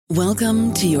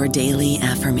Welcome to your daily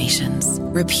affirmations.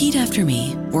 Repeat after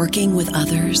me. Working with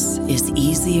others is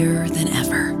easier than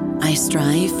ever. I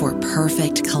strive for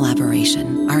perfect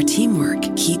collaboration. Our teamwork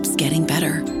keeps getting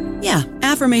better. Yeah,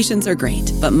 affirmations are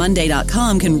great, but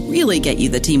Monday.com can really get you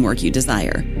the teamwork you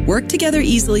desire. Work together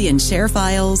easily and share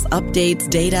files, updates,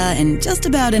 data, and just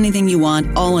about anything you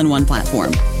want all in one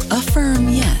platform. Affirm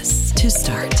yes to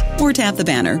start, or tap the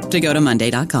banner to go to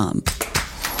Monday.com.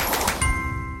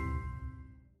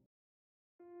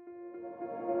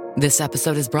 This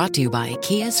episode is brought to you by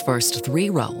Kia's first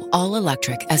three-row,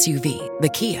 all-electric SUV, the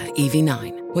Kia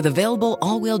EV9, with available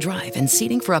all-wheel drive and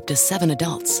seating for up to 7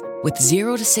 adults, with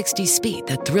 0 to 60 speed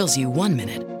that thrills you 1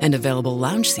 minute and available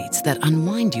lounge seats that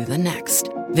unwind you the next.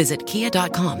 Visit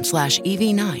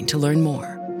kia.com/EV9 to learn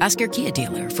more. Ask your Kia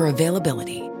dealer for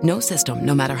availability. No system,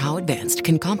 no matter how advanced,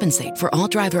 can compensate for all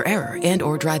driver error and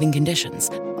or driving conditions.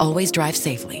 Always drive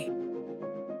safely.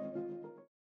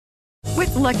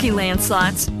 With Lucky Land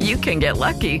Slots, you can get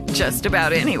lucky just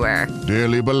about anywhere.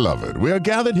 Dearly beloved, we are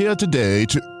gathered here today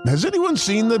to... Has anyone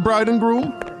seen the bride and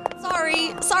groom?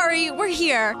 Sorry, we're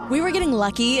here. We were getting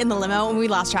lucky in the limo and we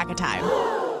lost track of time.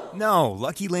 No,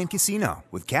 Lucky Land Casino,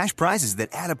 with cash prizes that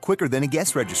add up quicker than a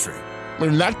guest registry.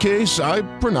 In that case, I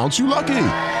pronounce you lucky.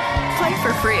 Play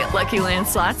for free at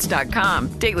LuckyLandSlots.com.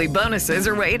 Daily bonuses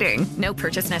are waiting. No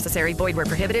purchase necessary. Void where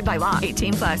prohibited by law.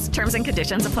 18+. Terms and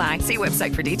conditions apply. See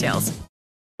website for details.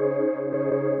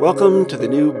 Welcome to the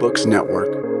New Books Network.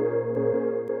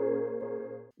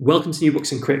 Welcome to New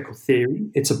Books in Critical Theory.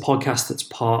 It's a podcast that's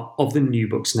part of the New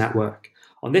Books Network.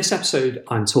 On this episode,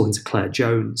 I'm talking to Claire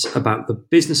Jones about the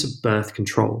business of birth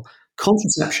control,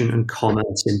 contraception and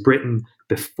commerce in Britain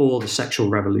before the sexual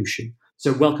revolution.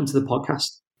 So welcome to the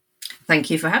podcast. Thank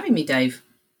you for having me, Dave.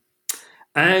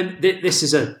 This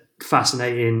is a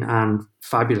fascinating and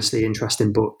fabulously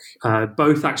interesting book,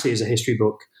 both actually as a history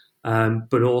book,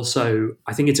 but also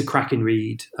I think it's a cracking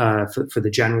read for the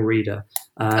general reader.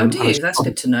 Do you? That's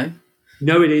good to know.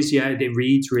 No, it is. Yeah, it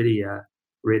reads really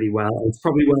well. It's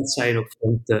probably worth saying up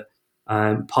front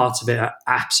that parts of it are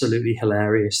absolutely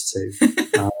hilarious too,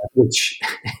 which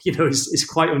is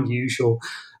quite unusual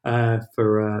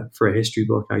for a history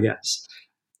book, I guess.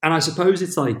 And I suppose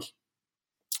it's like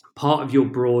part of your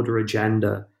broader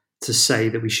agenda to say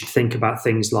that we should think about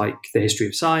things like the history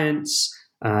of science,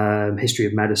 history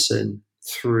of medicine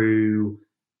through,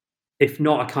 if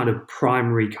not a kind of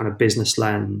primary kind of business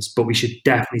lens, but we should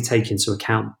definitely take into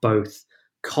account both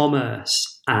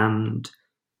commerce and,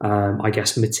 I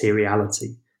guess,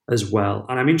 materiality as well.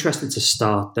 And I'm interested to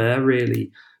start there,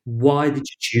 really. Why did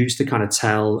you choose to kind of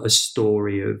tell a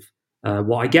story of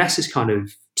what I guess is kind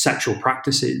of sexual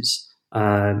practices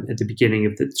at the beginning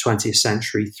of the 20th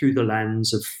century through the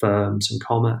lens of firms and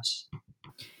commerce?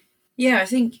 Yeah, I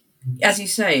think, as you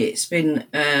say, it's been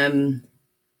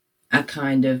a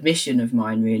kind of mission of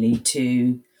mine, really,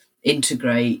 to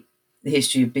integrate the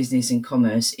history of business and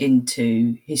commerce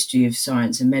into history of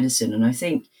science and medicine. And I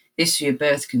think history of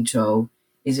birth control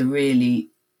is a really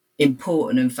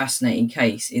important and fascinating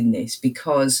case in this,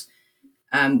 because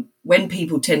when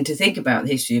people tend to think about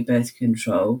the history of birth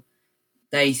control,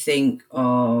 they think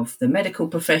of the medical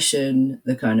profession,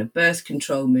 the kind of birth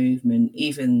control movement,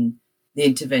 even the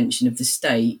intervention of the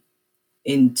state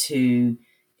into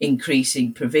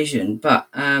increasing provision. But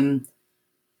a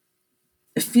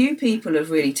few people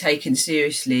have really taken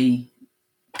seriously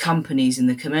companies and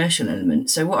the commercial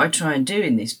element. So what I try and do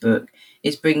in this book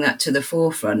is bring that to the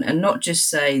forefront and not just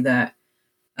say that,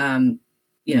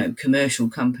 commercial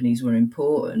companies were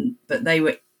important, but they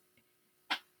were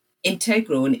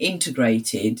integral and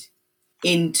integrated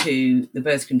into the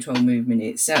birth control movement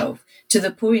itself, to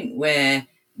the point where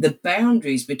the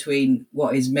boundaries between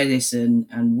what is medicine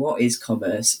and what is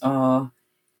commerce are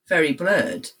very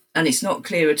blurred. And it's not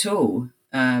clear at all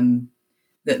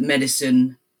that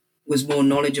medicine was more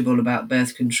knowledgeable about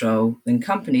birth control than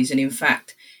companies. And in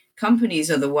fact, companies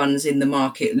are the ones in the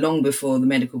market long before the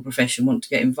medical profession want to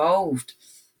get involved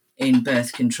in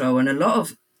birth control. And in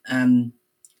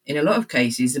a lot of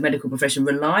cases, the medical profession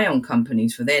rely on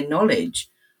companies for their knowledge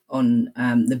on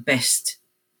the best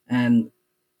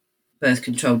birth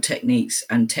control techniques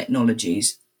and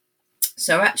technologies.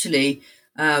 So actually,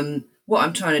 what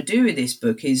I'm trying to do with this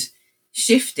book is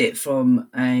shift it from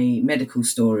a medical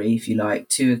story, if you like,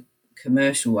 to a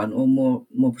commercial one, or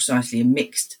more precisely, a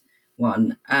mixed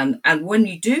one. And when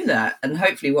you do that, and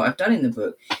hopefully what I've done in the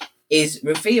book is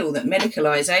reveal that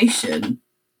medicalisation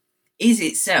is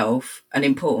itself an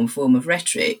important form of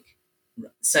rhetoric.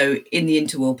 So in the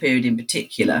interwar period in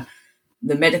particular,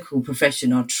 the medical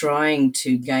profession are trying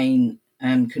to gain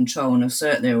control and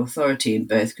assert their authority in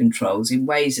birth controls in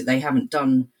ways that they haven't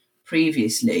done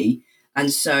previously. And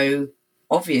so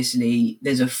obviously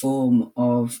there's a form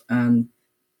of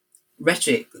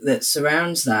rhetoric that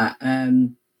surrounds that,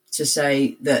 to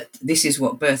say that this is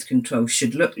what birth control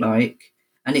should look like,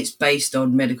 and it's based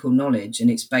on medical knowledge,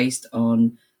 and it's based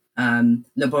on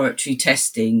laboratory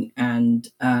testing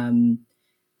and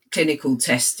clinical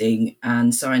testing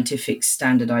and scientific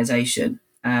standardization.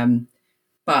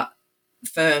 But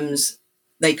firms,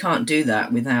 they can't do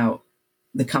that without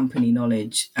the company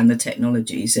knowledge and the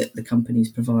technologies that the companies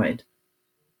provide.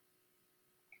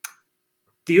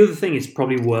 The other thing is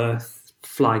probably worth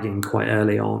flagging quite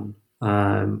early on,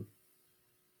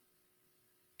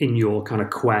 in your kind of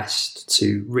quest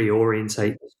to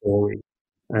reorientate the story,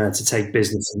 to take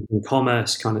business and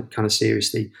commerce kind of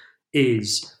seriously,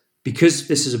 is because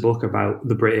this is a book about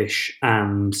the British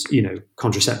and,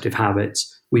 contraceptive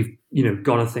habits. We've,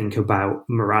 got to think about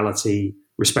morality,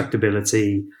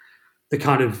 respectability, the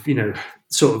kind of,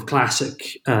 sort of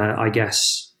classic, I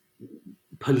guess,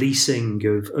 policing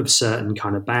of certain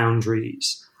kind of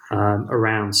boundaries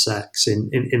around sex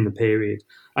in the period.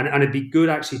 And it'd be good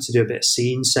actually to do a bit of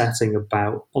scene setting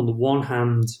about, on the one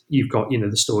hand, you've got,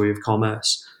 the story of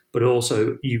commerce, but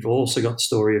also you've also got the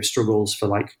story of struggles for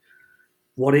like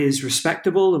what is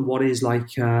respectable and what is like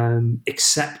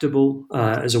acceptable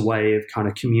as a way of kind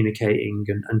of communicating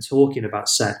and talking about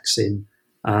sex in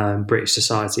British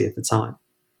society at the time.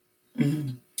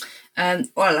 Mm-hmm.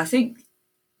 Well, I think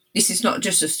this is not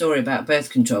just a story about birth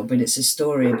control, but it's a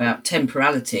story about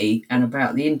temporality and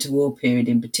about the interwar period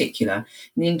in particular.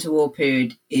 And the interwar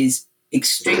period is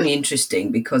extremely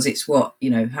interesting because it's what,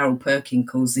 Harold Perkin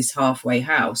calls this halfway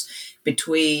house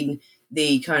between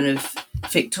the kind of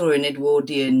Victorian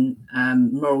Edwardian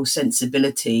moral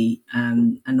sensibility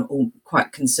and all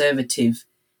quite conservative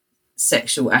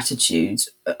sexual attitudes.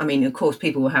 I mean, of course,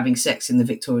 people were having sex in the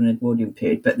Victorian Edwardian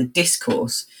period, but the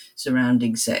discourse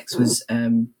surrounding sex was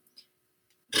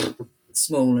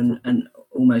small and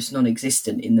almost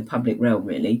non-existent in the public realm,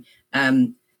 really.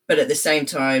 But at the same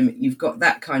time, you've got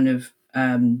that kind of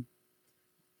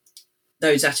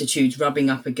those attitudes rubbing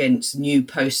up against new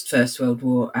post-First World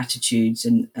War attitudes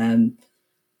and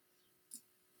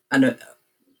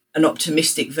an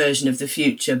optimistic version of the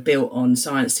future built on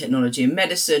science, technology, and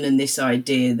medicine, and this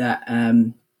idea that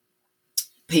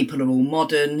people are all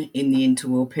modern in the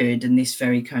interwar period, and this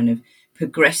very kind of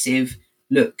progressive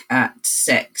look at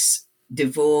sex,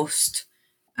 divorced,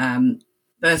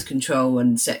 birth control,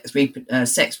 and sex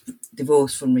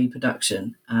divorced from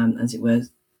reproduction, as it were.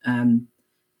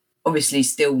 Obviously,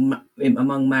 still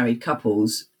among married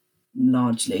couples,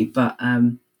 largely, but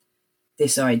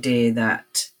this idea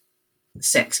that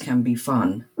sex can be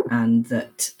fun and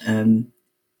that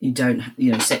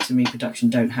sex and reproduction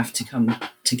don't have to come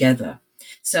together.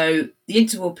 So the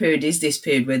interwar period is this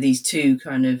period where these two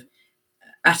kind of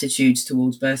attitudes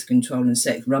towards birth control and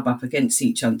sex rub up against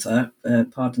each other,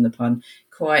 pardon the pun,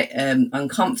 quite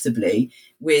uncomfortably,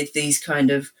 with these kind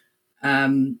of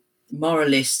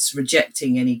moralists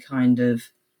rejecting any kind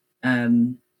of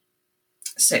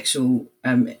sexual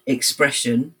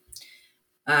expression,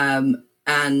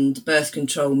 and birth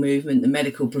control movement, the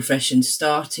medical profession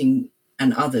starting,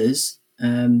 and others,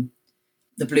 the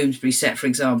Bloomsbury set, for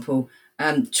example,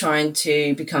 trying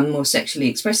to become more sexually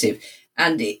expressive.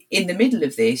 And in the middle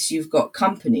of this, you've got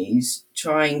companies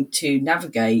trying to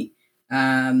navigate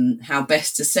how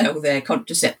best to sell their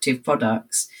contraceptive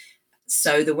products.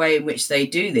 So the way in which they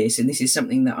do this, and this is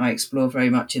something that I explore very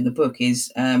much in the book,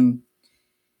 is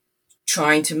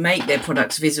trying to make their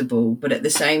products visible, but at the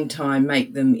same time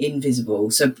make them invisible.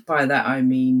 So by that, I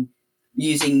mean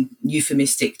using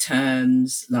euphemistic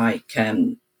terms like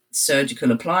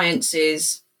surgical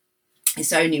appliances.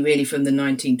 It's only really from the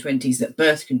 1920s that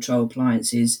birth control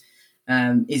appliances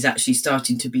is actually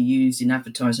starting to be used in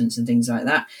advertisements and things like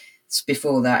that.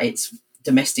 Before that, it's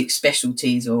domestic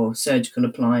specialties or surgical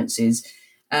appliances.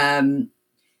 But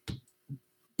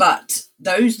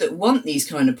those that want these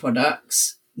kind of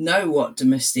products know what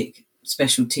domestic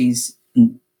specialties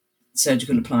and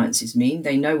surgical appliances mean.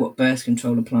 They know what birth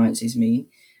control appliances mean.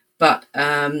 But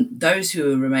those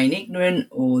who remain ignorant,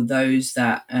 or those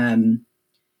that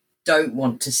don't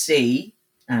want to see,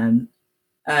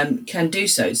 can do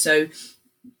so. So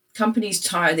companies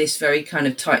tie this very kind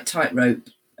of tightrope,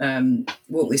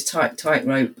 walk this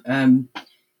tightrope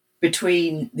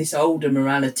between this older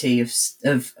morality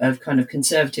of kind of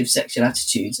conservative sexual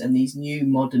attitudes and these new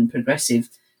modern progressive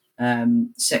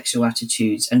sexual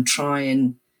attitudes, and try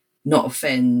and not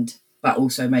offend but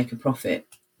also make a profit,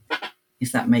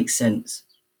 if that makes sense.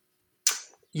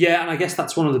 Yeah, and I guess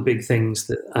that's one of the big things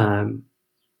that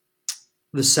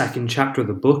the second chapter of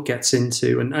the book gets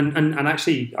into. And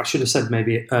actually, I should have said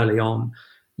maybe early on,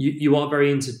 you are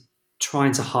very into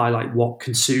trying to highlight what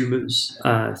consumers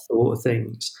thought of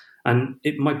things. And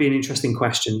it might be an interesting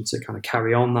question to kind of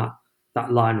carry on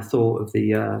that line of thought of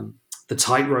the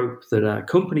tightrope that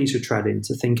companies are treading,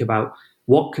 to think about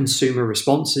what consumer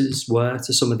responses were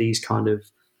to some of these kind of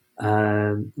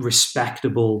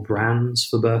respectable brands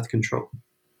for birth control.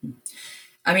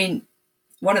 I mean,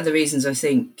 one of the reasons I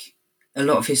think a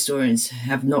lot of historians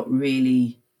have not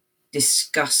really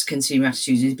discussed consumer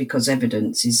attitudes is because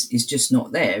evidence is just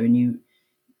not there,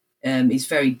 and it's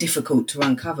very difficult to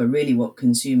uncover really what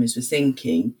consumers were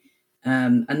thinking,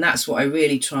 and that's what I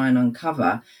really try and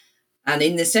uncover. And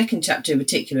in the second chapter in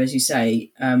particular, as you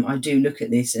say, I do look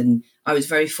at this, and I was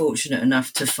very fortunate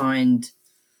enough to find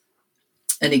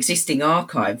an existing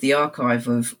archive, the archive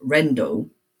of Rendell,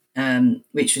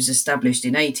 which was established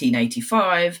in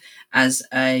 1885 as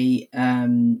a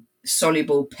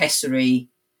soluble pessary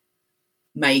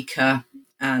maker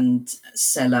and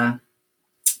seller,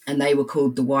 and they were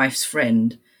called the Wife's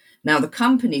Friend. Now, the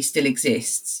company still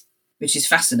exists, which is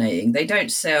fascinating. They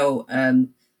don't sell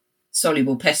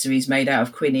soluble pessaries made out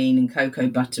of quinine and cocoa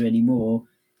butter anymore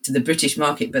to the British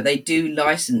market, but they do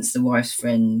license the Wife's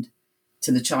Friend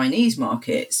to the Chinese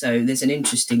market. So there's an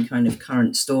interesting kind of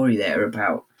current story there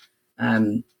about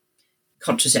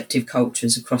contraceptive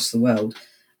cultures across the world.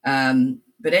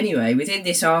 But anyway, within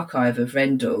this archive of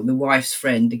Rendell, the Wife's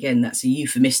Friend, again, that's a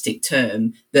euphemistic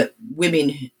term that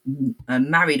women,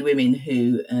 married women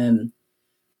who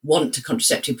want a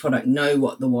contraceptive product know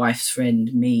what the Wife's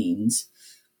Friend means.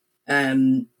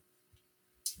 In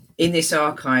this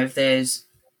archive, there's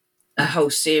a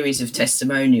whole series of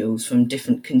testimonials from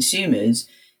different consumers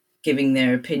giving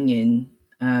their opinion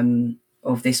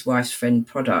of this Wife's Friend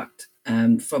product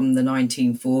from the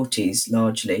 1940s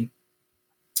largely.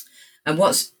 And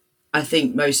what's, I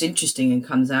think, most interesting and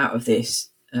comes out of this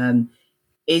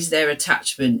is their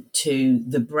attachment to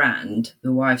the brand,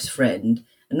 the Wife's Friend,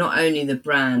 and not only the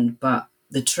brand, but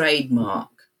the trademark,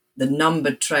 the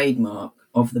numbered trademark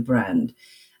of the brand.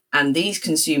 And these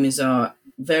consumers are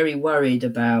very worried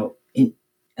about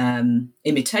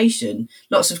imitation.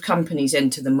 Lots of companies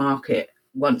enter the market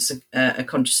once a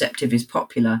contraceptive is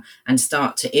popular and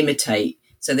start to imitate.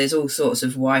 So there's all sorts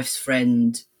of Wife's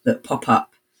Friend that pop up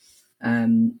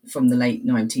from the late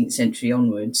 19th century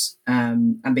onwards.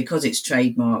 And because it's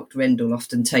trademarked, Rendell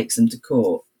often takes them to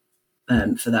court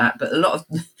for that. But a lot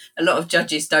of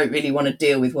judges don't really want to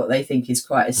deal with what they think is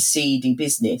quite a seedy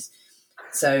business.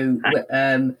 So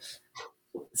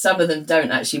some of them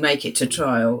don't actually make it to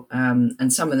trial,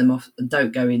 and some of them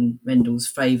don't go in Rendell's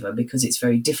favour because it's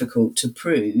very difficult to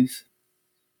prove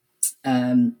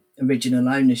original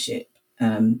ownership,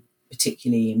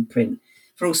 particularly in print,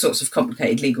 for all sorts of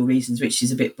complicated legal reasons, which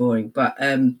is a bit boring. But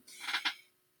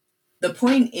the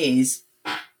point is,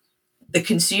 the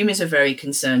consumers are very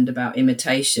concerned about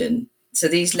imitation. So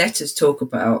these letters talk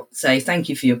about, say, thank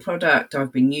you for your product.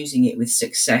 I've been using it with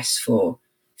success for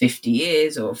 50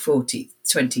 years or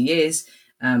 20 years.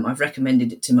 I've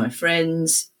recommended it to my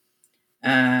friends, but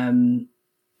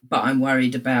I'm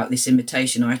worried about this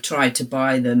imitation. I tried to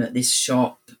buy them at this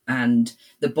shop and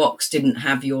the box didn't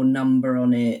have your number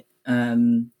on it.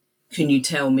 Can you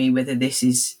tell me whether this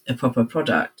is a proper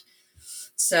product?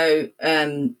 So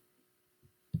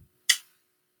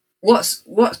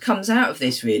what comes out of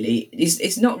this really is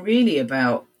it's not really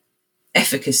about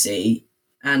efficacy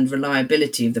and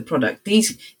reliability of the product.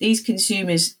 These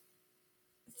consumers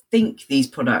think these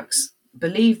products,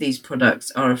 believe these products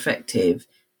are effective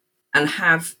and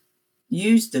have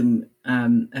used them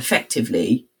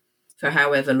effectively for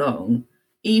however long,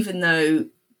 even though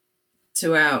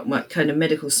to our kind of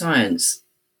medical science,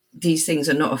 these things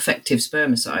are not effective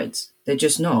spermicides. They're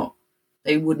just not.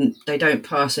 They don't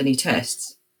pass any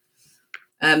tests.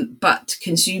 But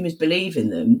consumers believe in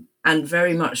them and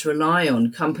very much rely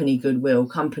on company goodwill,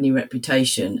 company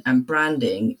reputation and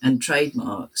branding and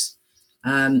trademarks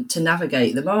to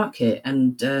navigate the market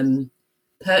and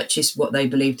purchase what they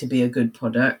believe to be a good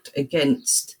product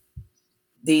against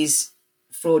these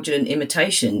fraudulent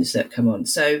imitations that come on.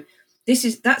 So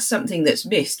that's something that's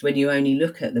missed when you only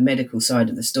look at the medical side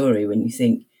of the story, when you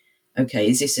think, okay,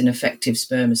 is this an effective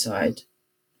spermicide?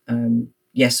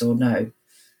 Yes or no?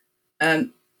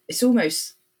 It's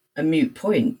almost a moot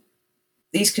point.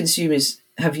 These consumers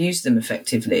have used them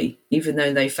effectively, even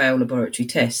though they fail laboratory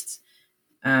tests.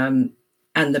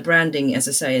 And the branding, as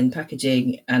I say, and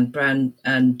packaging and brand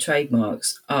and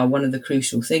trademarks are one of the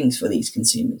crucial things for these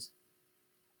consumers.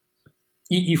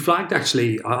 You flagged,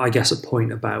 actually, I guess, a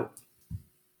point about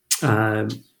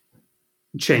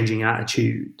changing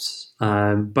attitudes,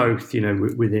 both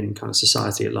within kind of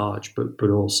society at large, but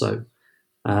also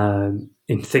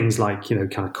in things like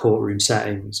kind of courtroom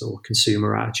settings or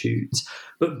consumer attitudes.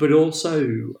 But also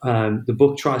the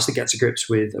book tries to get to grips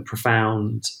with a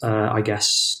profound, I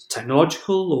guess,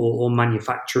 technological or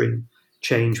manufacturing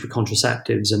change for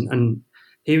contraceptives, and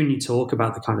hearing you talk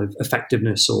about the kind of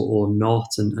effectiveness or not,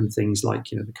 and things like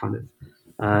the kind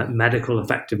of medical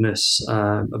effectiveness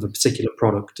of a particular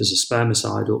product as a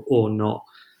spermicide or not,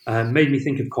 made me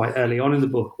think of quite early on in the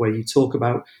book where you talk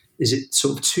about, is it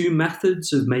sort of two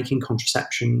methods of making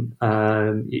contraception,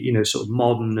 sort of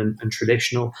modern and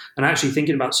traditional, and actually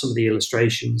thinking about some of the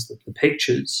illustrations, the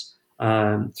pictures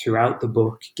throughout the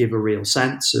book give a real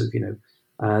sense of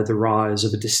the rise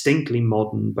of a distinctly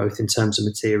modern, both in terms of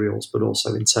materials but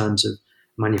also in terms of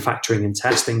manufacturing and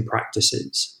testing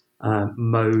practices,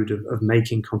 mode of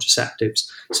making contraceptives.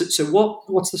 So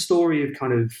what's the story of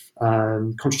kind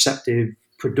of contraceptive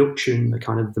production, the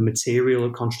kind of the material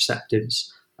of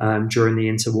contraceptives during the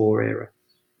interwar era?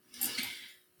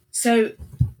 So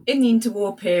in the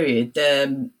interwar period,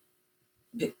 in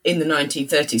the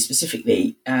 1930s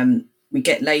specifically, we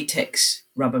get latex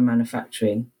rubber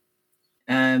manufacturing,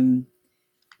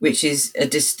 which is a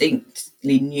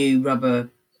distinctly new rubber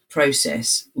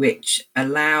process which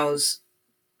allows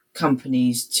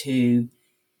companies to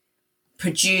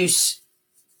produce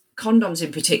condoms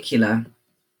in particular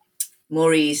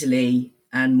more easily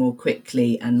and more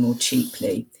quickly and more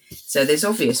cheaply. So there's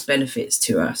obvious benefits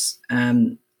to us,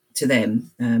 to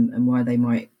them, and why they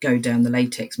might go down the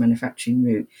latex manufacturing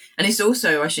route. And it's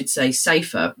also, I should say,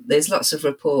 safer. There's lots of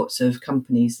reports of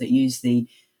companies that use the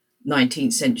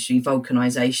 19th century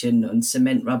vulcanization and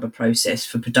cement rubber process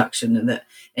for production and that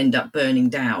end up burning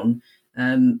down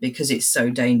because it's so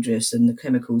dangerous and the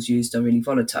chemicals used are really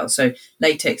volatile. So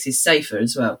latex is safer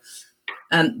as well.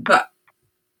 But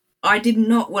I did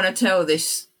not want to tell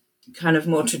this kind of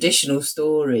more traditional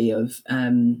story of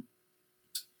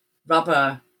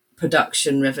rubber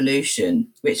production revolution,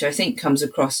 which I think comes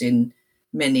across in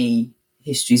many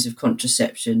histories of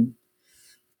contraception.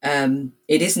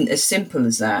 It isn't as simple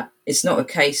as that. It's not a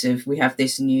case of we have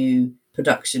this new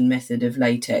production method of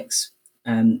latex,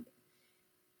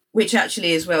 which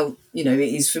actually as well,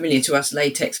 is familiar to us.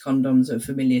 Latex condoms are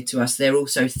familiar to us. They're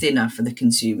also thinner for the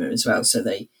consumer as well. So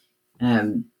they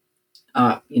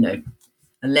are,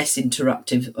 less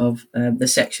interruptive of the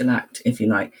sexual act, if you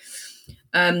like.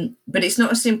 But it's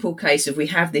not a simple case of we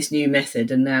have this new method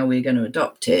and now we're going to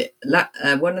adopt it.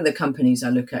 One of the companies I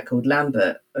look at, called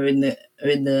Lambert, are in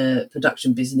the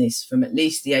production business from at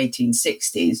least the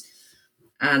 1860s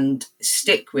and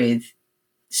stick with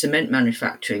cement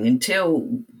manufacturing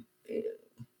until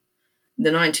the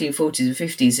 1940s and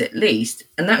 50s at least.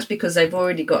 And that's because they've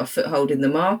already got a foothold in the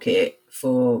market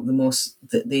for the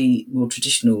more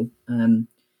traditional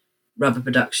rubber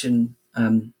production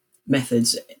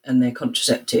methods and their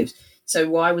contraceptives. So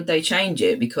why would they change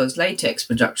it? Because latex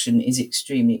production is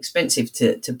extremely expensive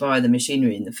to buy the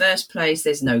machinery in the first place.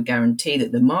 There's no guarantee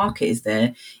that the market is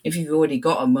there. If you've already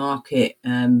got a market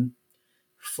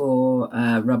for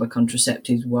rubber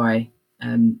contraceptives, why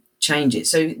change it?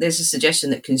 So there's a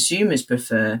suggestion that consumers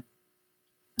prefer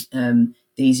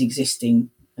these existing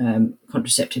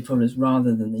contraceptive products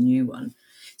rather than the new one.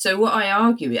 So what I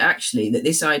argue actually that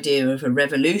this idea of a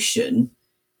revolution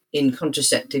in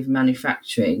contraceptive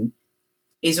manufacturing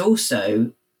is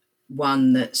also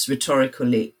one that's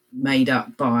rhetorically made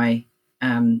up by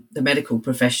the medical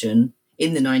profession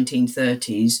in the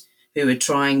 1930s, who are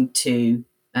trying to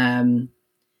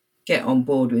get on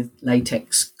board with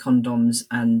latex condoms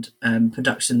and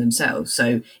production themselves.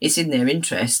 So it's in their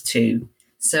interest to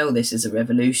sell this as a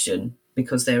revolution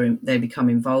because they become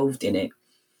involved in it.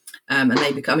 And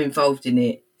they become involved in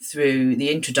it through the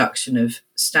introduction of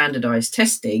standardized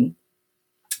testing.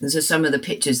 And so some of the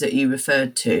pictures that you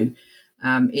referred to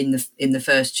in the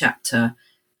first chapter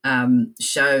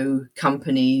show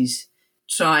companies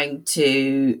trying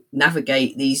to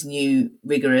navigate these new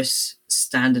rigorous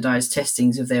standardized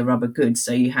testings of their rubber goods.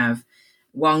 So you have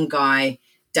one guy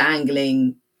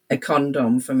dangling a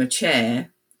condom from a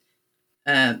chair,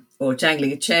 or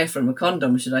dangling a chair from a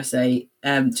condom, should I say,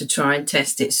 to try and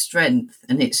test its strength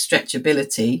and its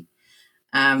stretchability.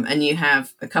 And you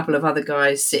have a couple of other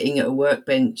guys sitting at a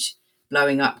workbench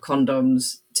blowing up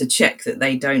condoms to check that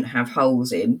they don't have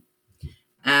holes in.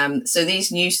 So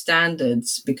these new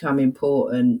standards become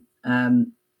important,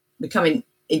 becoming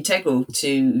integral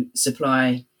to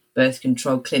supply birth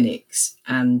control clinics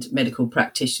and medical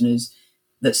practitioners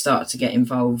that start to get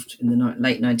involved in the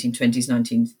late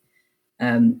 1920s,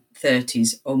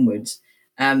 1930s onwards.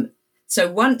 So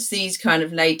once these kind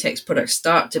of latex products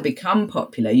start to become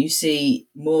popular, you see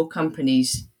more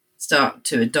companies start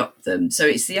to adopt them. So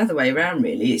it's the other way around,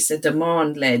 really. It's a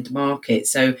demand-led market.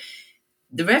 So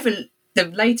the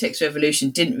latex revolution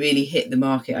didn't really hit the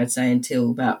market, I'd say,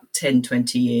 until about 10,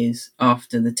 20 years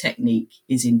after the technique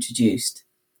is introduced.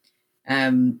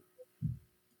 So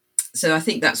I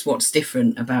think that's what's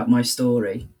different about my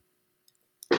story.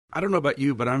 I don't know about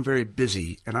you, but I'm very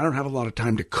busy and I don't have a lot of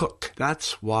time to cook.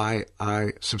 That's why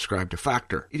I subscribe to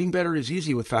Factor. Eating better is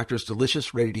easy with Factor's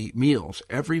delicious, ready-to-eat meals.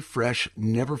 Every fresh,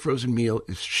 never frozen meal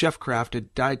is chef-crafted,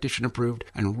 dietitian approved,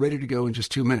 and ready to go in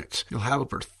just 2 minutes. You'll have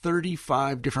over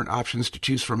 35 different options to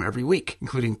choose from every week,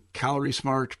 including Calorie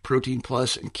Smart, Protein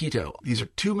Plus, and Keto. These are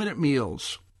 2-minute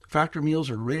meals. Factor meals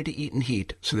are ready to eat and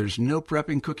heat, so there's no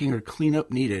prepping, cooking, or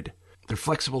cleanup needed. They're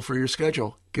flexible for your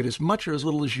schedule. Get as much or as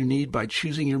little as you need by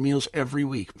choosing your meals every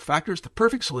week. Factor is the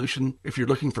perfect solution if you're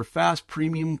looking for fast,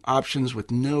 premium options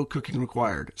with no cooking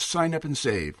required. Sign up and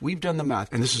save. We've done the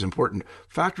math, and this is important.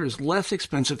 Factor is less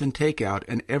expensive than takeout,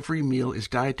 and every meal is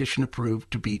dietitian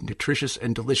approved to be nutritious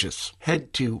and delicious.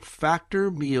 Head to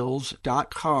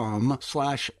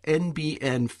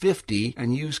factormeals.com/NBN50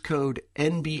 and use code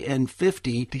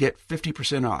NBN50 to get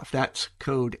 50% off. That's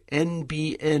code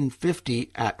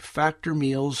NBN50 at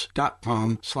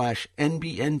factormeals.com/NBN50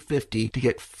 to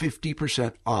get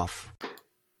 50% off.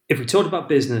 If we talked about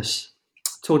business,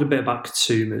 talked a bit about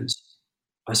consumers,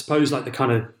 I suppose like the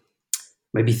kind of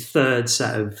maybe third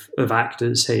set of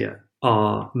actors here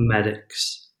are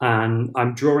medics. And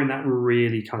I'm drawing that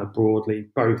really kind of broadly,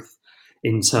 both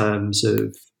in terms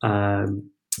of,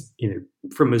 from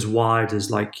as wide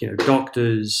as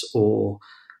doctors or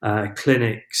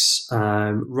clinics,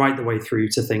 right the way through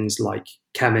to things like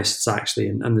chemists, actually.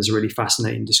 And there's a really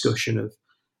fascinating discussion of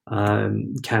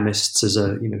chemists as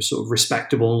a, sort of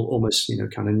respectable, almost,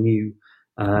 kind of new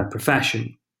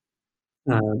profession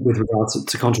with regards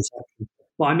to contraception.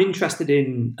 But I'm interested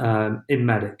in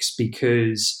medics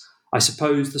because I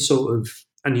suppose the sort of,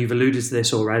 and you've alluded to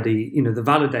this already, the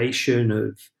validation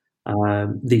of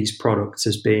these products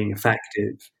as being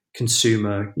effective,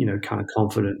 consumer, kind of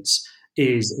confidence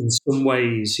is in some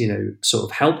ways, sort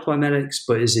of helped by medics,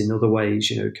 but is in other ways,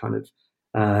 kind of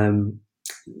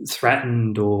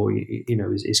threatened or,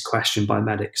 is questioned by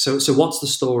medics. So what's the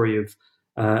story of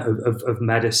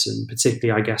medicine,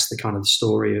 particularly, I guess, the kind of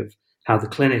story of how the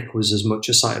clinic was as much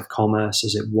a site of commerce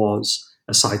as it was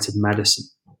a site of medicine?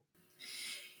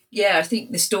 Yeah, I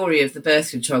think the story of the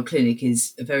birth control clinic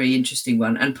is a very interesting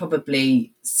one, and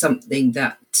probably something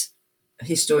that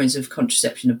historians of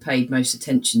contraception have paid most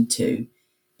attention to,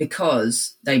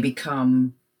 because they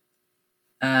become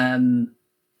an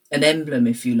emblem,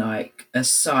 if you like, a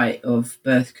site of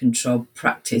birth control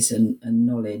practice and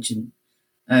knowledge and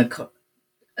a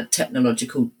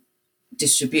technological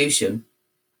distribution.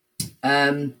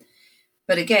 But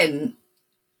again,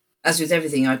 as with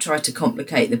everything, I try to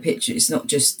complicate the picture. It's not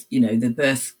just, the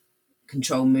birth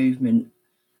control movement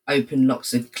opened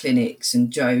lots of clinics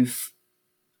and drove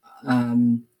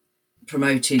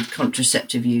promoted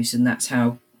contraceptive use, and that's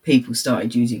how people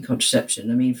started using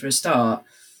contraception. I mean, for a start,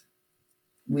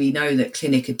 we know that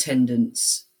clinic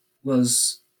attendance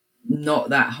was not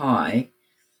that high,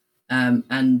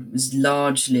 and was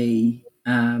largely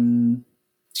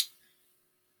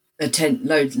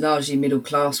largely middle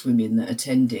class women that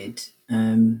attended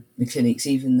the clinics,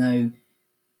 even though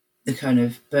the kind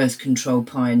of birth control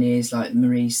pioneers like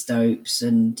Marie Stopes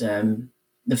and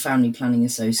the Family Planning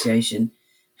Association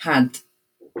had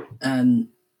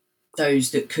those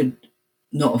that could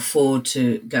not afford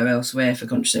to go elsewhere for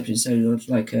contraception. So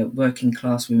like working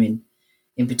class women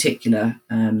in particular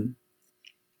to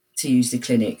use the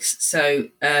clinics. So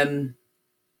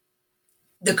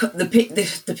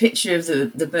the picture of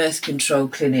the birth control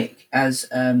clinic as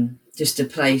just a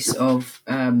place of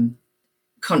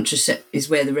contraception is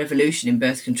where the revolution in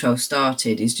birth control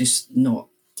started is just not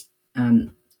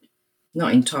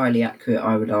entirely accurate,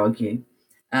 I would argue.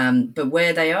 But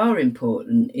where they are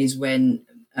important is when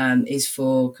is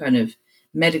for kind of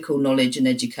medical knowledge and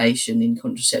education in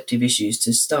contraceptive issues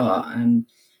to start.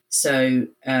 So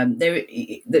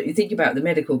you think about the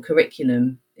medical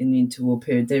curriculum in the interwar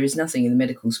period, there is nothing in the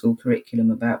medical school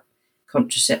curriculum about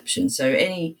contraception. So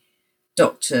any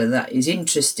doctor that is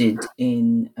interested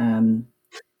in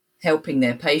helping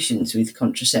their patients with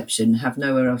contraception have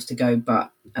nowhere else to go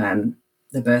but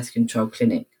the birth control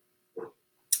clinic.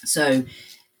 So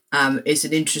it's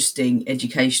an interesting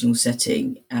educational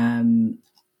setting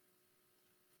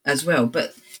as well.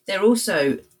 But they're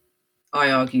also,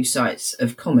 I argue, sites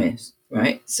of commerce,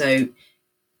 right? So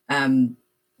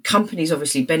companies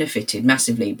obviously benefited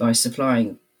massively by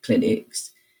supplying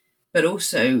clinics, but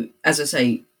also, as I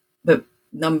say, but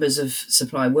numbers of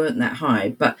supply weren't that high.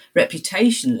 But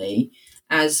reputationally,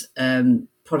 as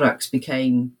products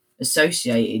became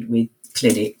associated with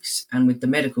clinics and with the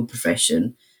medical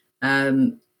profession,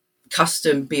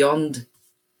 custom beyond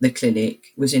the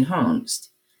clinic was enhanced.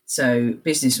 So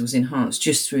business was enhanced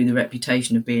just through the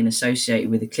reputation of being associated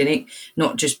with a clinic,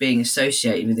 not just being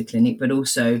associated with a clinic, but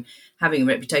also having a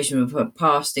reputation of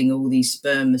passing all these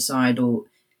spermicidal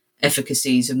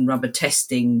efficacies and rubber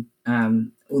testing,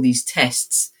 all these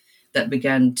tests that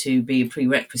began to be a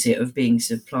prerequisite of being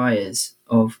suppliers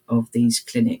of these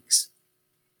clinics.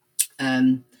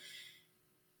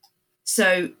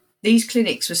 So these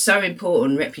clinics were so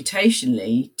important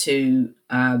reputationally to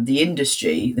the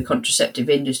industry, the contraceptive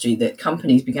industry, that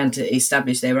companies began to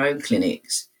establish their own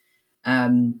clinics,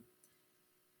 and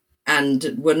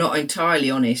were not entirely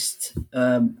honest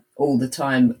all the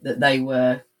time that they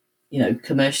were,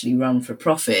 commercially run for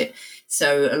profit.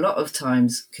 So a lot of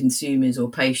times consumers or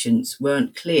patients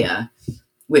weren't clear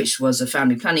which was a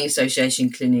family planning association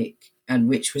clinic and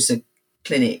which was a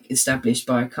clinic established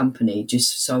by a company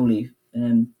just solely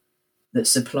that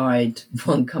supplied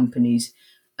one company's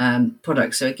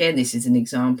products. So again, this is an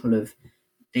example of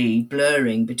the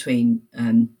blurring between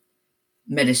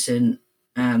medicine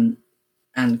and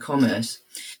commerce.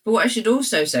 But what I should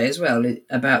also say as well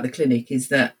about the clinic is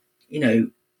that,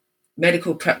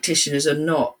 medical practitioners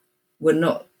were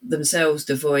not themselves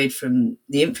devoid from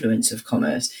the influence of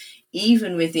commerce.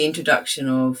 Even with the introduction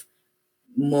of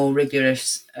more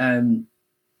rigorous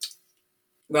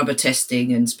rubber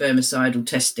testing and spermicidal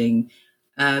testing,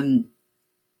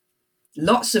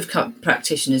 lots of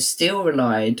practitioners still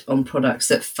relied on products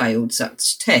that failed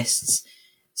such tests.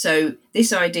 So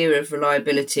this idea of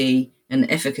reliability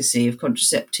and efficacy of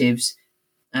contraceptives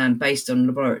based on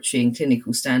laboratory and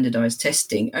clinical standardized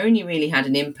testing only really had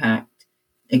an impact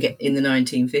in the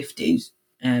 1950s.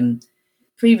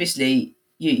 Previously,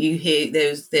 you hear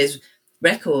there's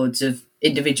records of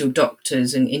individual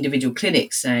doctors and individual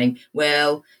clinics saying,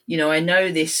 well, I know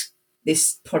this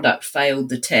product failed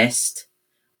the test,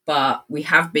 but we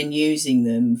have been using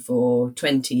them for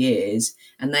 20 years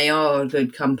and they are a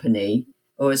good company,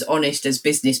 or as honest as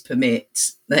business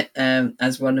permits,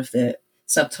 as one of the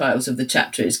subtitles of the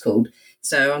chapter is called.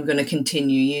 So I'm going to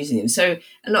continue using them. So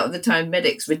a lot of the time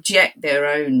medics reject their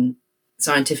own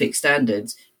scientific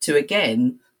standards to,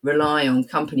 again, rely on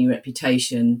company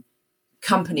reputation,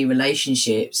 company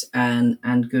relationships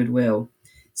and goodwill.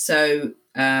 So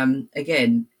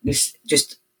again, this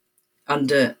just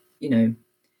underscores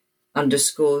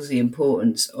the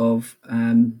importance of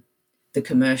the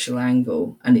commercial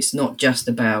angle, and it's not just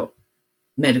about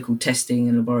medical testing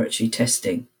and laboratory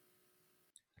testing.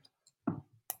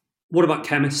 What about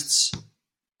chemists?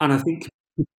 And I think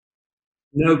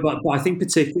but I think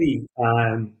particularly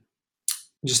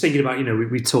just thinking about,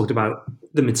 we talked about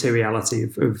the materiality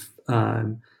of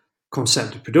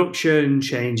contraceptive production,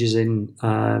 changes in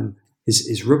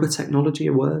is rubber technology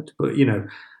a word? But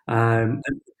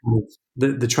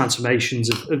the transformations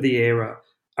of the era.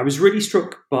 I was really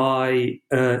struck by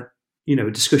a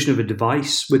discussion of a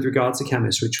device with regards to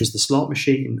chemists, which was the slot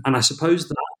machine, and I suppose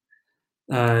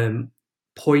that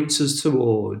points us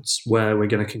towards where we're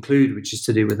going to conclude, which is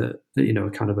to do with a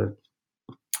kind of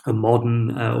a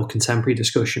modern or contemporary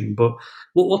discussion. But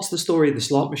what's the story of the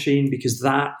slot machine? Because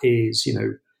that is,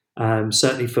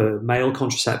 certainly for male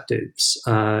contraceptives,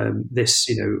 this,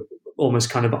 almost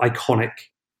kind of iconic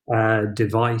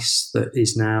device that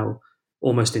is now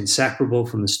almost inseparable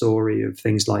from the story of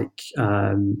things like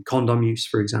condom use,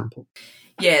 for example.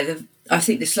 Yeah, I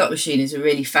think the slot machine is a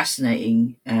really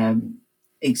fascinating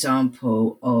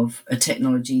example of a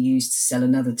technology used to sell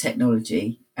another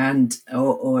technology and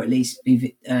or at least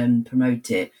promote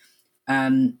it.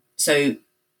 So,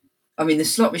 I mean, the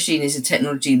slot machine is a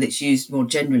technology that's used more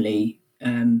generally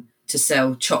to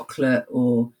sell chocolate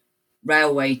or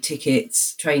railway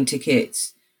tickets, train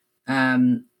tickets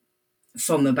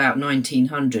from about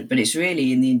 1900. But it's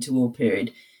really in the interwar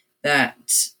period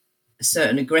that a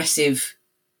certain aggressive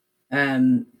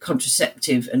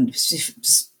contraceptive and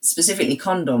specifically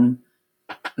condom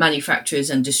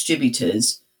manufacturers and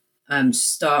distributors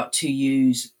start to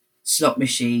use slot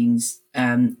machines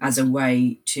as a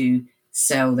way to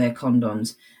sell their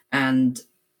condoms. And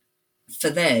for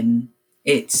them,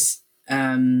 it's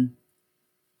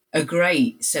a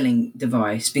great selling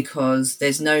device because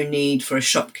there's no need for a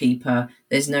shopkeeper.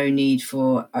 There's no need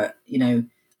for,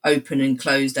 open and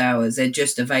closed hours. They're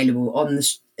just available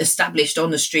established on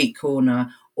the street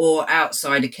corner or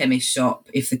outside a chemist shop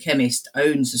if the chemist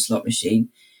owns a slot machine.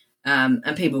 And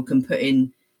people can put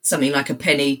in something like a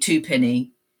penny, 2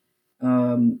 penny,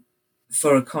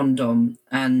 for a condom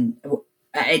and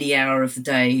at any hour of the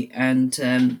day,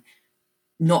 and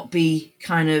not be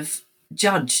kind of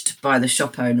judged by the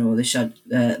shop owner or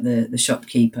the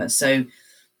shopkeeper. So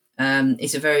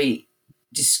it's a very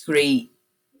discreet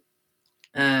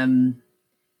and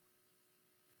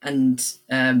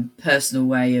personal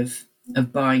way of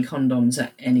buying condoms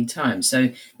at any time. So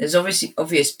there's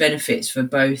obvious benefits for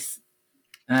both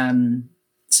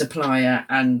supplier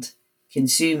and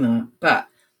consumer, but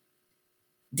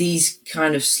these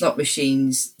kind of slot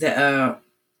machines that are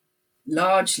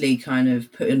largely kind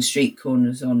of put in street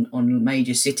corners on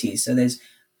major cities. So there's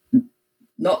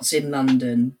lots in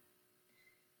London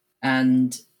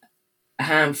and a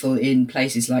handful in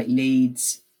places like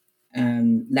Leeds,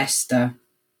 Leicester.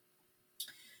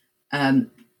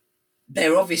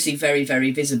 They're obviously very,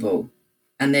 very visible,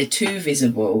 and they're too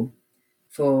visible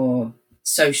for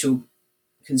social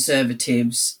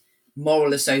conservatives,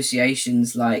 moral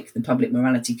associations like the Public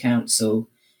Morality Council,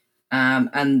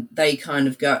 and they kind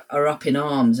of are up in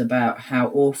arms about how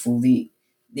awful the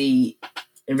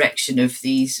erection of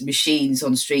these machines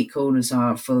on street corners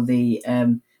are for the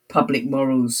public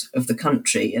morals of the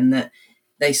country, and that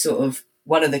they sort of,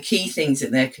 one of the key things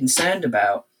that they're concerned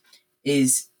about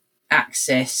is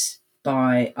access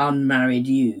by unmarried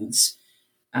youths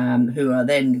who are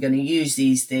then going to use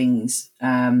these things,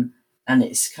 and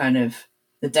it's kind of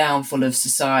the downfall of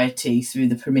society through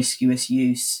the promiscuous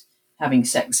use, having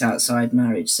sex outside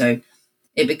marriage. So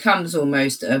it becomes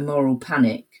almost a moral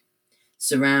panic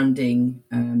surrounding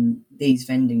these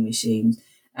vending machines.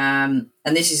 And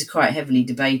this is quite heavily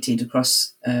debated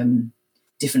across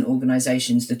different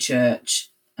organisations, the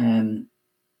church, MPs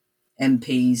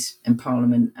and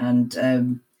Parliament,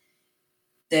 and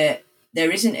there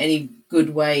isn't any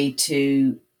good way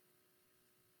to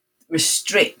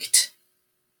restrict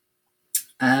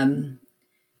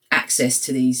access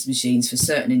to these machines for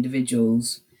certain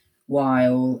individuals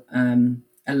while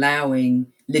allowing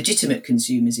legitimate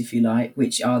consumers, if you like,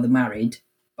 which are the married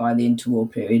by the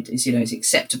interwar period. It's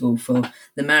acceptable for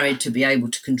the married to be able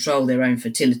to control their own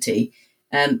fertility.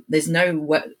 There's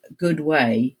no good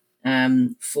way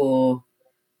for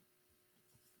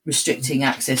restricting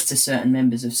access to certain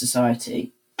members of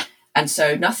society. And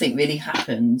so nothing really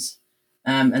happens.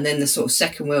 And then the sort of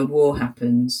Second World War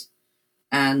happens.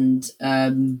 And by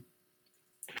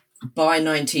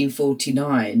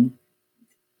 1949,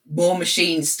 more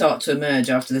machines start to emerge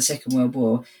after the Second World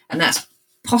War. And that's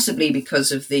possibly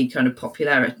because of the kind of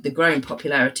popularity, the growing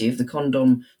popularity of the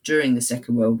condom during the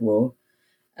Second World War.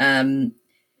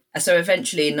 So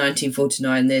eventually in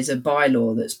 1949, there's a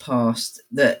bylaw that's passed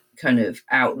that kind of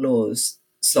outlaws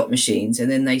slot machines, and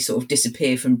then they sort of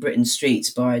disappear from Britain's streets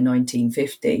by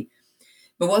 1950.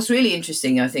 But what's really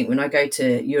interesting, I think, when I go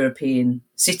to European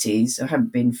cities, I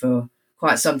haven't been for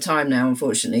quite some time now,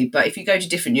 unfortunately, but if you go to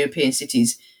different European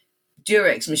cities,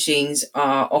 Durex machines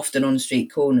are often on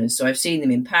street corners. So I've seen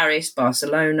them in Paris,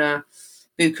 Barcelona,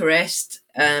 Bucharest.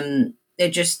 They're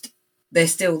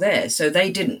still there. So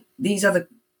these other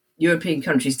European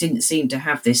countries didn't seem to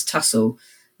have this tussle,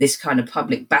 this kind of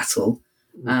public battle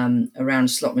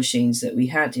around slot machines that we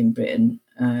had in Britain,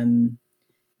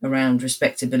 around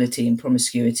respectability and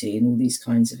promiscuity and all these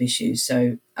kinds of issues.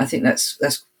 So I think that's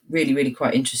really, really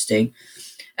quite interesting.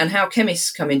 And how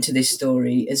chemists come into this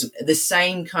story is the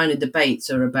same kind of debates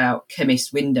are about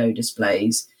chemist window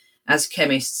displays as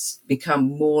chemists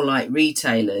become more like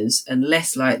retailers and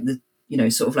less like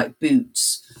sort of like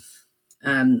Boots.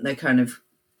 They're kind of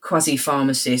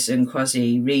quasi-pharmacists and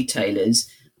quasi-retailers.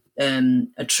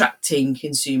 Attracting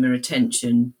consumer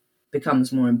attention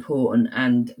becomes more important,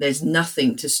 and there's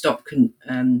nothing to stop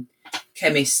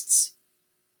chemists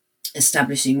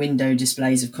establishing window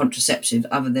displays of contraception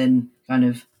other than kind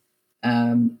of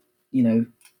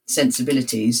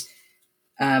sensibilities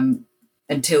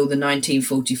until the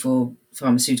 1944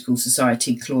 Pharmaceutical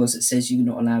Society clause that says you're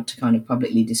not allowed to kind of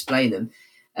publicly display them.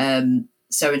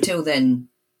 So until then,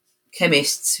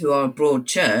 chemists who are a broad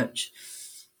church,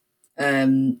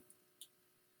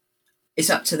 it's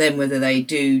up to them whether they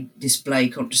do display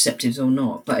contraceptives or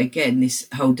not. But again, this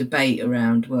whole debate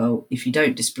around, well, if you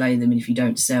don't display them and if you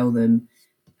don't sell them,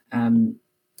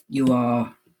 you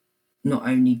are not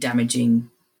only damaging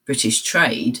British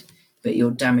trade, but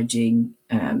you're damaging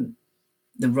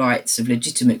the rights of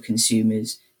legitimate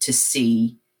consumers to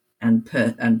see and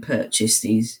purchase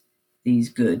these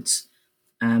goods.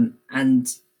 And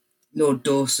Lord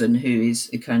Dawson, who is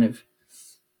a kind of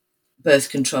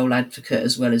birth control advocate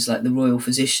as well as like the royal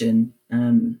physician,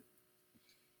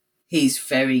 he's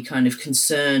very kind of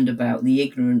concerned about the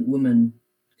ignorant woman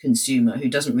consumer who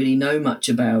doesn't really know much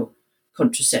about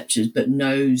contraceptives but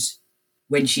knows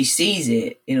when she sees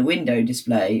it in a window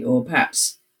display or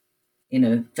perhaps in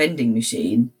a vending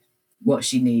machine, what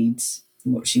she needs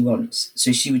and what she wants.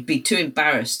 So she would be too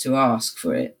embarrassed to ask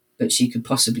for it, but she could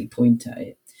possibly point at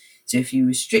it. So if you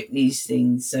restrict these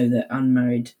things so that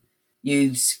unmarried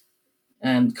youths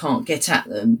can't get at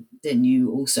them, then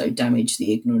you also damage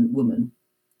the ignorant woman.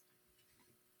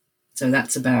 So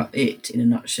that's about it in a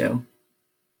nutshell.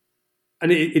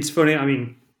 And it's funny, I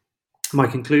mean, my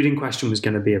concluding question was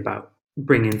going to be about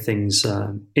bringing things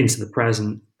into the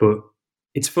present, but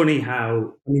it's funny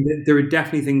how, I mean, there are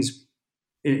definitely things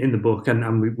in the book,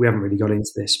 and we haven't really got into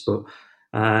this, but,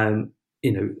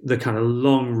 the kind of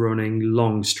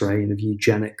long strain of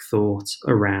eugenic thought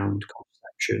around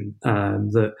contraception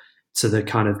that to the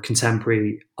kind of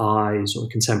contemporary eyes or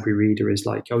the contemporary reader is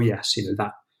like, oh yes,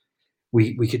 that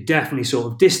we could definitely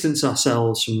sort of distance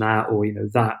ourselves from that, or,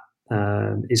 that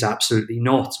is absolutely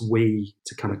not we,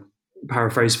 to kind of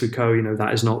paraphrase Foucault,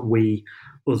 that is not we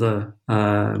other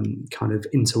kind of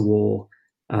interwar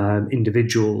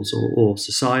individuals or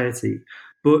society.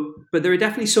 But there are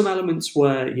definitely some elements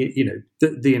where,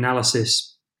 the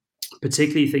analysis,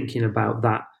 particularly thinking about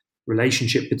that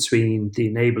relationship between the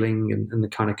enabling and the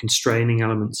kind of constraining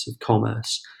elements of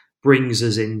commerce, brings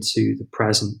us into the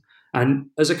present.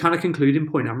 And as a kind of concluding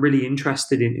point, I'm really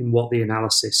interested in what the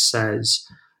analysis says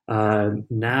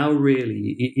now,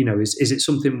 really. Is it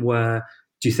something where,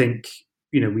 do you think,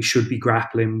 we should be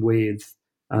grappling with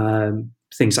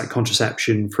things like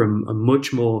contraception from a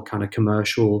much more kind of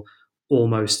commercial,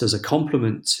 almost as a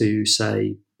complement to,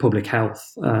 say, public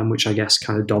health, which I guess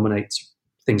kind of dominates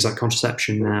things like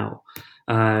contraception now?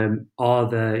 Are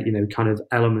there, kind of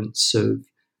elements of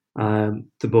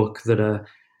the book that are,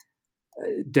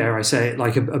 dare I say it,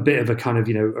 like a bit of a kind of,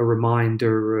 a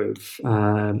reminder of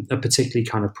a particularly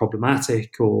kind of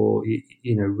problematic or,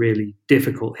 really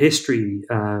difficult history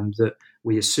that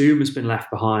we assume has been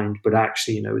left behind, but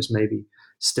actually, is maybe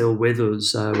still with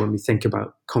us when we think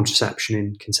about contraception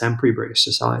in contemporary British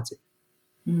society?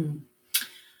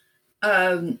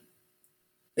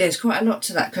 There's quite a lot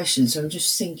to that question, so I'm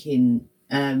just thinking.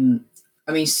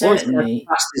 I mean, certainly,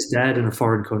 past is dead in a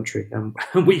foreign country, and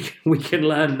we can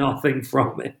learn nothing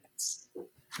from it.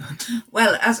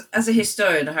 Well, as a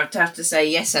historian, I have to say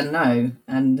yes and no,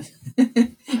 and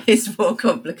it's more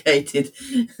complicated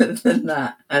than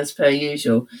that, as per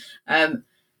usual.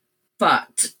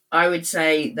 But I would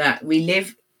say that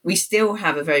we still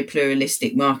have a very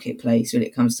pluralistic marketplace when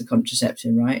it comes to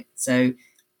contraception, right? So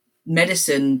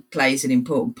medicine plays an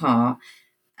important part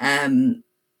for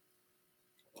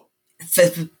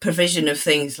the provision of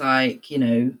things like,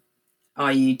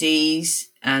 IUDs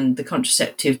and the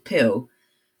contraceptive pill,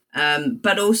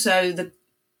 but also the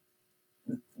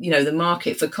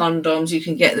market for condoms. You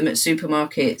can get them at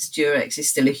supermarkets. Durex is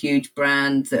still a huge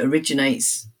brand that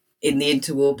originates in the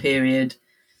interwar period.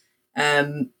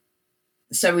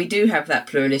 So we do have that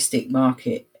pluralistic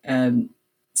market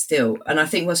still. And I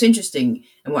think what's interesting,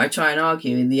 and what I try and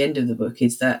argue in the end of the book,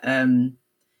 is that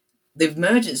the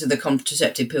emergence of the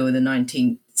contraceptive pill in the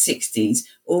 1960s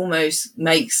almost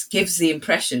gives the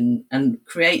impression and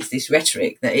creates this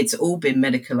rhetoric that it's all been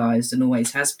medicalised and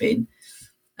always has been,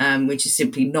 which is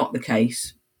simply not the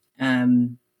case.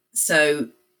 So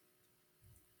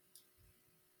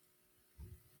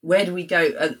where do we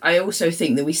go? I also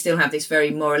think that we still have this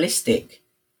very moralistic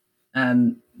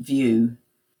view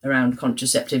around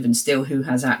contraceptive and still who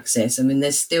has access. I mean,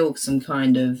 there's still some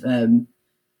kind of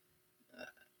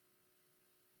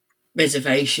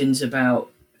reservations about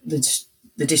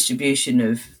the distribution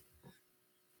of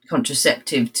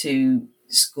contraceptive to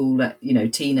school,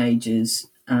 teenagers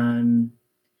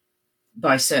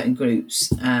by certain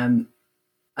groups. And,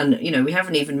 we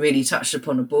haven't even really touched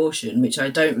upon abortion, which I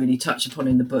don't really touch upon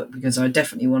in the book because I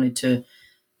definitely wanted to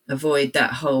avoid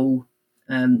that whole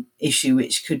issue,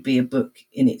 which could be a book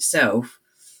in itself.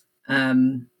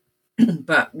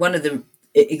 But one of the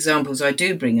examples I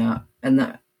do bring up, and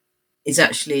that is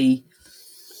actually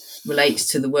relates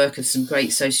to the work of some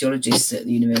great sociologists at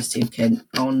the University of Kent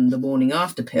on the morning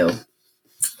after pill.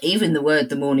 Even the word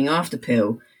the morning after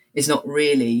pill is not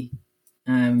really,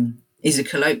 is a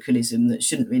colloquialism that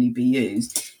shouldn't really be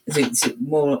used. I think it's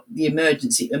more the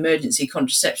emergency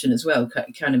contraception as well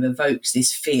kind of evokes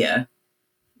this fear,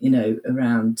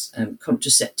 around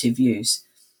contraceptive use.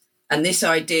 And this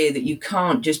idea that you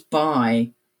can't just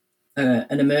buy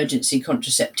an emergency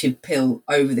contraceptive pill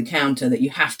over the counter, that you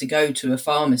have to go to a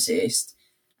pharmacist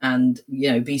and,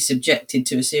 be subjected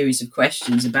to a series of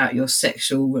questions about your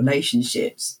sexual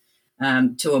relationships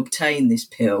to obtain this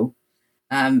pill,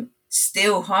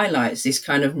 still highlights this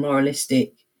kind of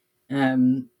moralistic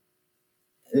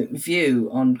view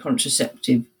on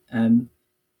contraceptive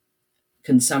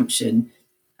consumption.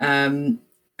 And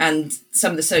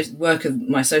some of the work of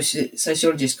my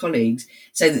sociologist colleagues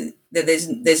say that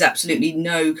there's absolutely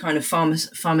no kind of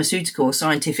pharmaceutical or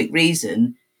scientific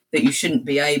reason that you shouldn't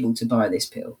be able to buy this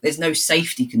pill. There's no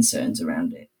safety concerns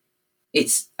around it.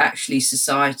 It's actually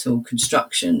societal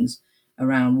constructions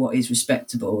around what is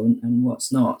respectable and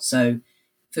what's not. So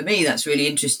for me, that's really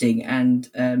interesting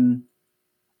and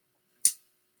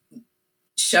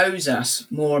shows us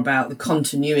more about the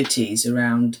continuities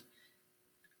around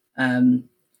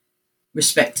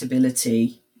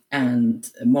respectability and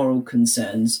moral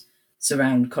concerns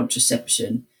surround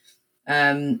contraception.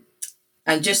 And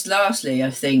just lastly,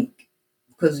 I think,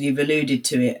 because you've alluded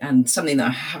to it, and something that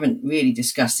I haven't really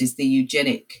discussed is the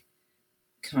eugenic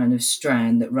kind of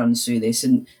strand that runs through this.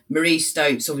 And Marie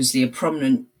Stopes, obviously a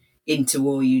prominent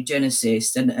interwar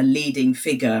eugenicist and a leading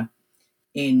figure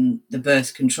in the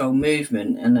birth control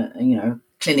movement and a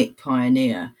clinic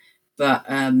pioneer. But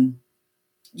some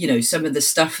of the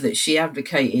stuff that she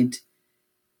advocated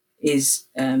is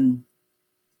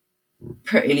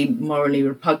pretty morally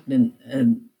repugnant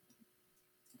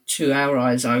to our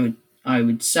eyes, I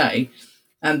would say.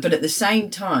 But at the same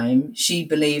time, she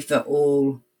believed that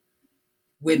all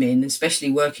women, especially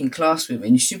working class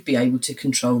women, should be able to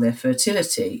control their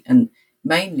fertility, and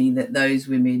mainly that those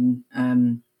women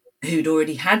who'd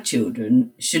already had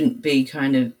children shouldn't be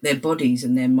their bodies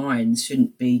and their minds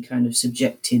shouldn't be kind of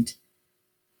subjected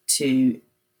to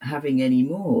having any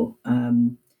more.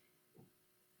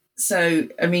 So,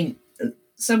 I mean,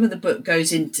 some of the book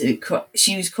goes into,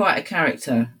 she was quite a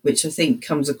character, which I think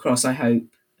comes across, I hope,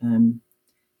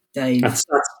 Dave. That's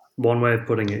one way of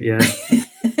putting it, yeah.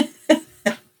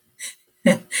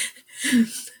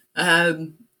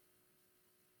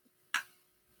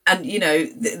 And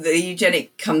the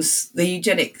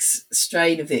eugenics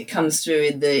strain of it comes through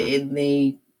in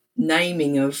the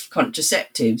naming of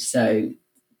contraceptives. So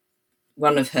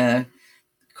one of her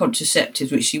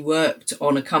contraceptives, which she worked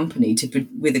on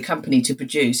with a company to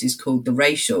produce, is called the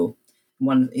racial.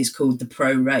 One is called the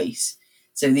pro-race.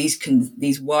 So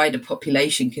these wider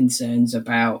population concerns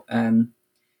about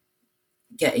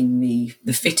getting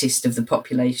the fittest of the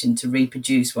population to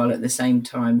reproduce while at the same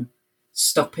time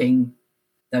stopping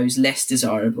those less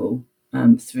desirable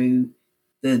through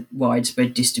the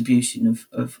widespread distribution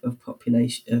of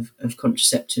population of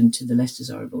contraception to the less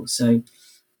desirable. So,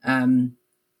 the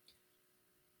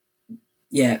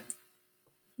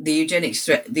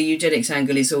eugenics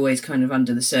angle is always kind of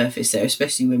under the surface there,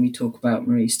 especially when we talk about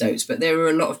Marie Stopes. But there were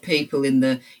a lot of people in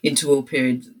the interwar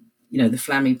period, the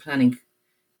family planning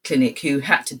clinic, who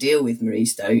had to deal with Marie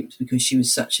Stopes because she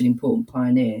was such an important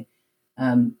pioneer,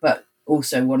 but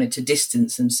also wanted to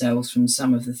distance themselves from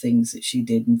some of the things that she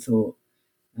did and thought.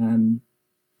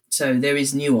 So there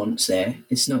is nuance there.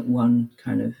 It's not one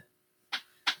kind of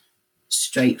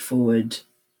straightforward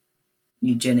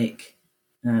eugenic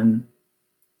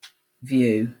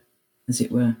view, as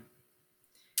it were.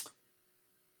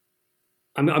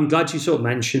 I'm glad you sort of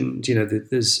mentioned, that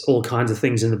there's all kinds of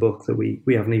things in the book that we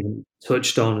haven't even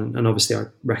touched on, and obviously I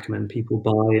recommend people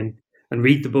buy and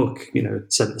read the book.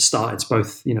 Said at the start, it's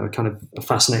both kind of a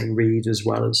fascinating read as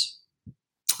well as,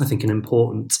 I think, an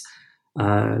important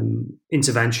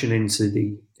intervention into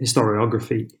the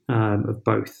historiography of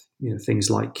both things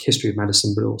like history of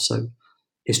medicine, but also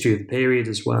history of the period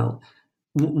as well.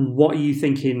 What are you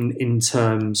thinking in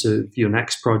terms of your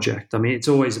next project? I mean, it's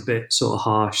always a bit sort of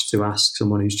harsh to ask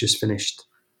someone who's just finished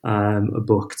a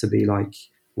book to be like,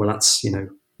 well, that's,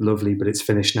 lovely, but it's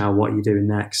finished now. What are you doing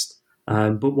next?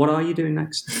 But what are you doing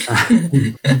next?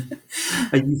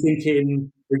 Are you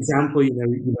thinking, for example,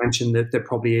 you mentioned that there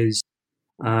probably is,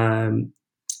 a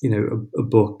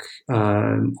book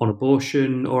on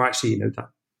abortion, or actually, that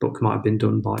book might have been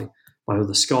done by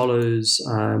other scholars.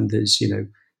 There's,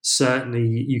 certainly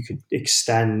you could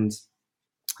extend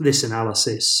this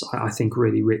analysis, I think,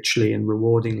 really richly and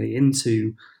rewardingly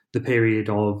into the period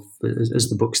of, as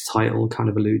the book's title kind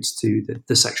of alludes to,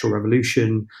 the sexual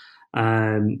revolution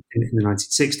in the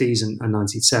 1960s and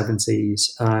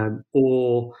 1970s,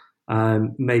 or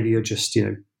maybe you're just,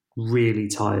 really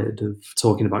tired of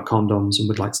talking about condoms and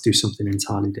would like to do something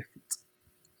entirely different.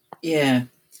 Yeah.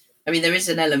 I mean, there is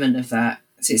an element of that.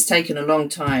 So it's taken a long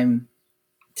time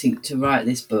to write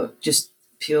this book, just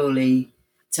purely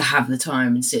to have the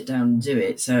time and sit down and do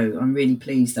it. So I'm really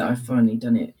pleased that I've finally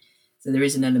done it. So there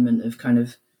is an element of kind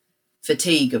of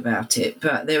fatigue about it,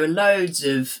 but there are loads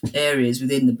of areas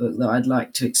within the book that I'd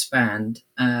like to expand,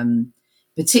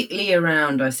 particularly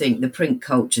around, I think, the print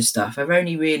culture stuff. I've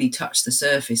only really touched the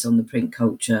surface on the print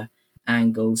culture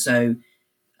angle. So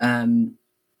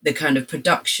the kind of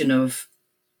production of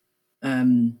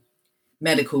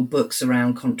medical books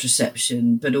around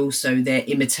contraception, but also their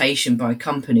imitation by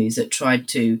companies that tried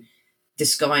to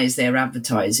disguise their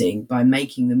advertising by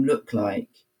making them look like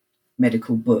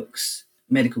medical books,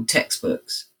 medical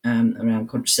textbooks around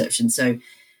contraception. So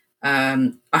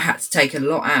I had to take a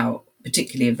lot out,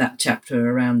 particularly of that chapter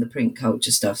around the print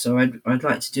culture stuff. So I'd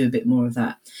like to do a bit more of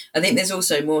that. I think there's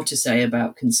also more to say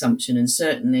about consumption, and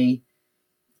certainly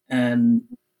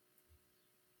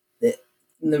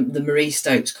the Marie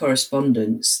Stopes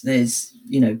correspondence, there's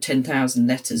 10,000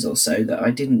 letters or so that I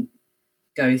didn't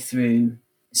go through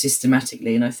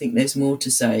systematically, and I think there's more to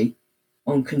say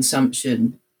on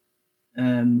consumption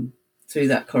through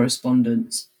that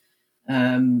correspondence.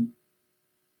 I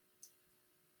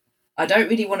don't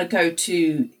really want to go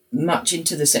too much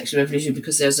into the sexual revolution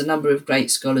because there's a number of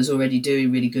great scholars already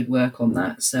doing really good work on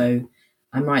that, so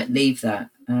I might leave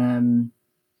that.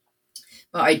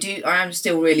 But I am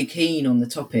still really keen on the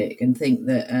topic and think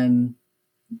that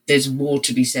there's more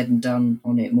to be said and done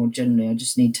on it more generally. I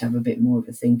just need to have a bit more of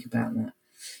a think about that.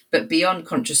 But beyond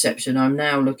contraception, I'm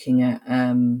now looking at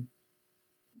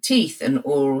teeth and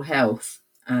oral health,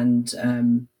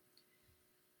 and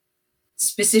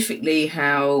specifically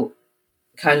how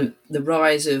kind of the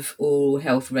rise of oral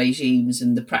health regimes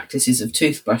and the practices of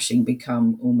toothbrushing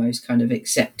become almost kind of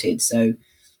accepted. So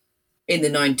in the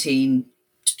 1920s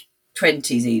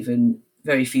even,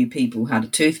 very few people had a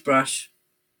toothbrush.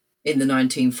 In the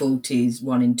 1940s,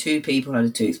 1 in 2 people had a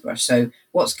toothbrush. So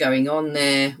what's going on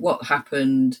there? What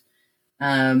happened?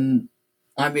 I'm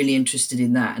really interested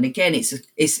in that. And again, it's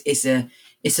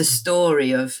a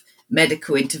story of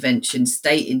medical intervention,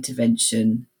 state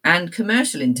intervention, and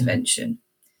commercial intervention.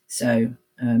 So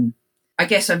I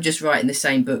guess I'm just writing the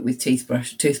same book with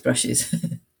toothbrushes.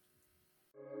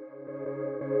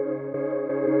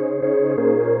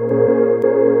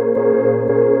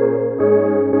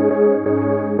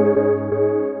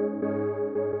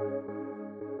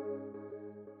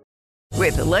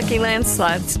 With the Lucky Land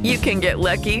Slots, you can get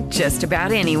lucky just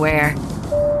about anywhere.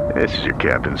 This is your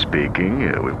captain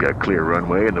speaking. We've got clear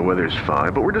runway and the weather's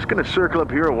fine, but we're just going to circle up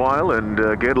here a while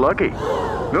and get lucky.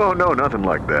 No, nothing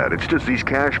like that. It's just these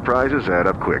cash prizes add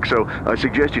up quick. So I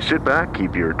suggest you sit back,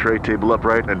 keep your tray table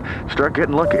upright, and start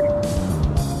getting lucky.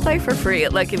 Play for free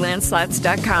at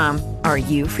LuckyLandSlots.com. Are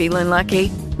you feeling lucky?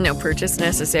 No purchase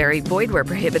necessary. Void where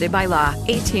prohibited by law.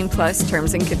 18+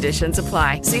 terms and conditions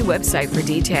apply. See website for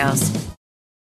details.